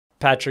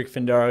Patrick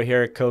Findaro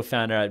here,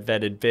 co-founder at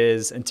Vetted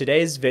Biz. In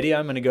today's video,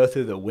 I'm going to go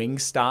through the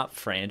Wingstop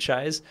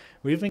franchise.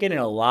 We've been getting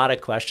a lot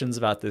of questions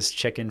about this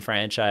chicken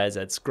franchise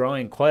that's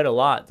growing quite a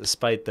lot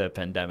despite the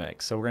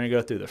pandemic. So we're going to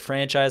go through the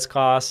franchise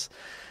costs,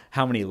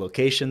 how many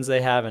locations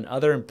they have, and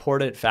other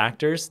important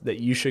factors that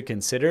you should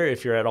consider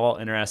if you're at all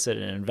interested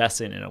in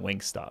investing in a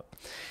Wingstop.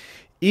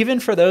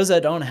 Even for those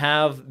that don't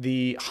have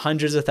the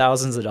hundreds of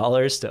thousands of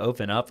dollars to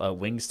open up a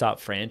Wingstop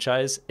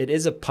franchise, it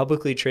is a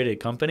publicly traded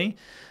company.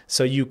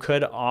 So you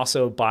could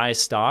also buy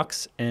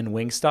stocks in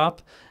Wingstop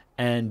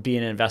and be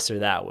an investor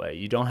that way.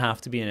 You don't have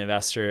to be an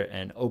investor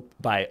and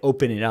by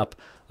opening up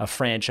a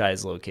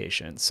franchise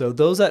location. So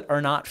those that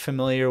are not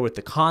familiar with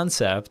the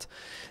concept,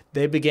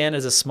 they began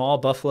as a small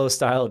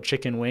buffalo-style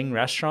chicken wing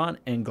restaurant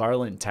in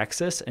Garland,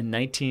 Texas in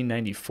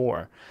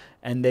 1994.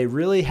 And they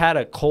really had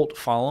a cult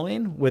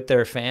following with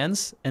their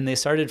fans, and they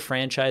started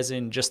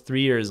franchising just 3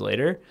 years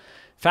later.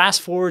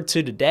 Fast forward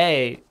to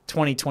today,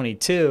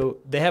 2022,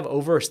 they have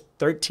over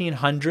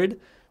 1,300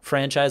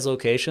 franchise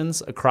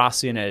locations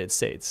across the United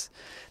States.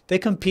 They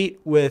compete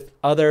with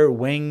other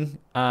wing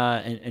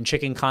and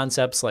chicken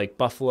concepts like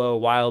Buffalo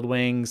Wild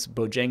Wings,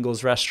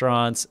 Bojangle's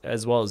restaurants,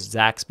 as well as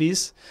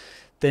Zaxby's.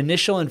 The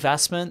initial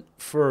investment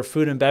for a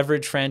food and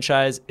beverage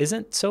franchise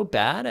isn't so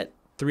bad at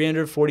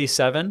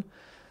 $347,000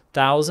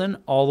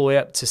 all the way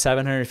up to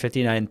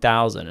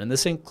 $759,000, and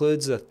this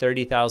includes the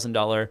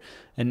 $30,000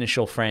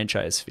 initial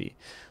franchise fee.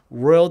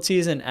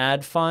 Royalties and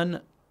ad fund's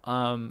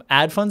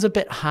a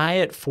bit high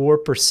at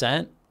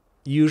 4%.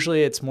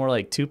 Usually it's more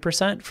like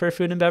 2% for a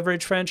food and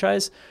beverage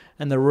franchise,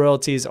 and the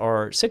royalties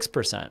are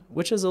 6%,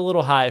 which is a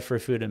little high for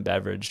food and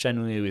beverage.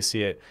 Generally, we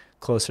see it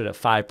closer to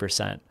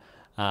 5%.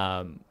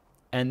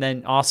 And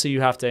then also you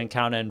have to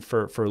account in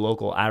for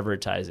local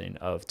advertising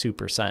of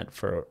 2%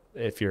 for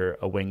if you're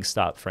a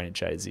Wingstop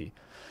franchisee.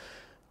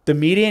 The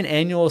median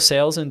annual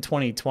sales in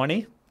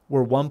 2020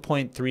 were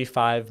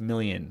 $1.35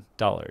 million.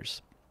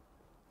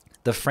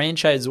 The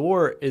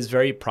franchisor is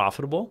very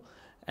profitable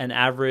and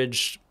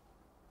averaged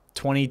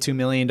 $22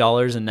 million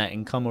in net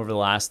income over the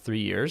last 3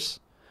 years.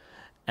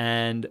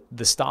 And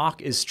the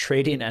stock is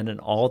trading at an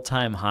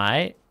all-time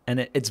high,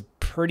 and it's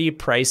pretty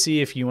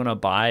pricey if you want to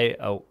buy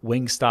a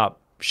Wingstop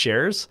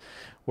shares,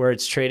 where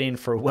it's trading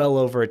for well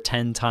over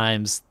 10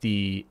 times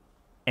the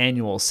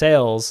annual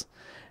sales,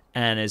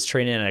 and is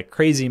trading at a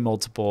crazy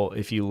multiple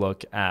if you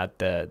look at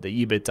the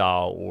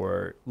EBITDA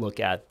or look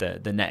at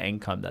the net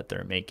income that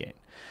they're making.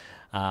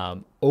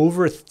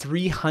 Over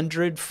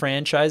 300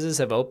 franchises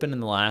have opened in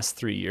the last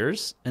 3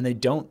 years, and they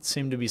don't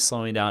seem to be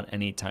slowing down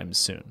anytime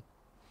soon.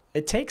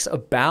 It takes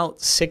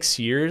about 6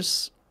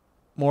 years,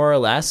 more or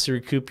less, to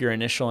recoup your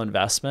initial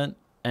investment,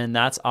 and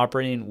that's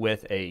operating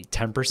with a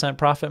 10%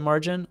 profit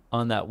margin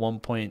on that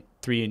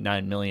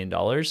 $1.39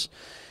 million.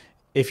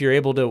 If you're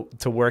able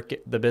to work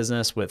the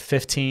business with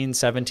 15,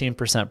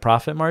 17%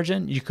 profit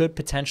margin, you could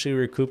potentially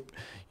recoup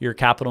your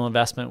capital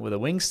investment with a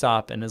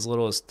Wingstop in as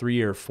little as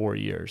 3 or 4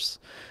 years.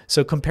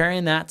 So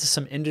comparing that to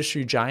some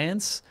industry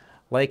giants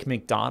like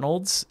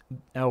McDonald's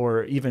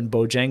or even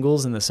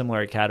Bojangles in the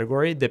similar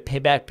category, the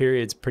payback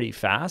period's pretty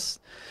fast.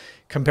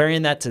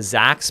 Comparing that to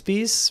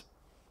Zaxby's,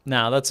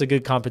 now that's a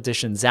good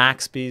competition.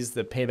 Zaxby's,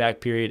 the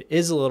payback period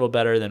is a little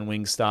better than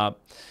Wingstop.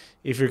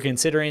 If you're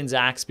considering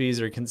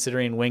Zaxby's or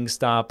considering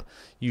Wingstop,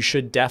 you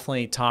should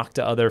definitely talk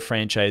to other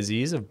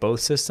franchisees of both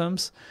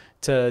systems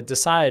to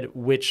decide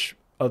which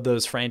of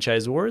those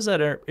franchisors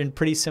that are in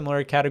pretty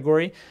similar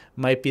category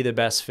might be the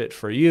best fit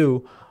for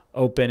you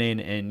opening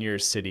in your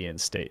city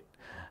and state.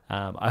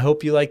 I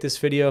hope you like this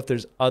video. If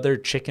there's other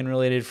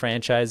chicken-related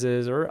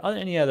franchises or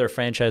any other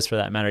franchise for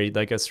that matter you'd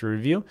like us to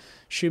review,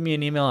 shoot me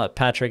an email at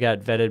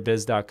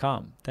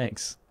patrick@vettedbiz.com.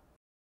 Thanks.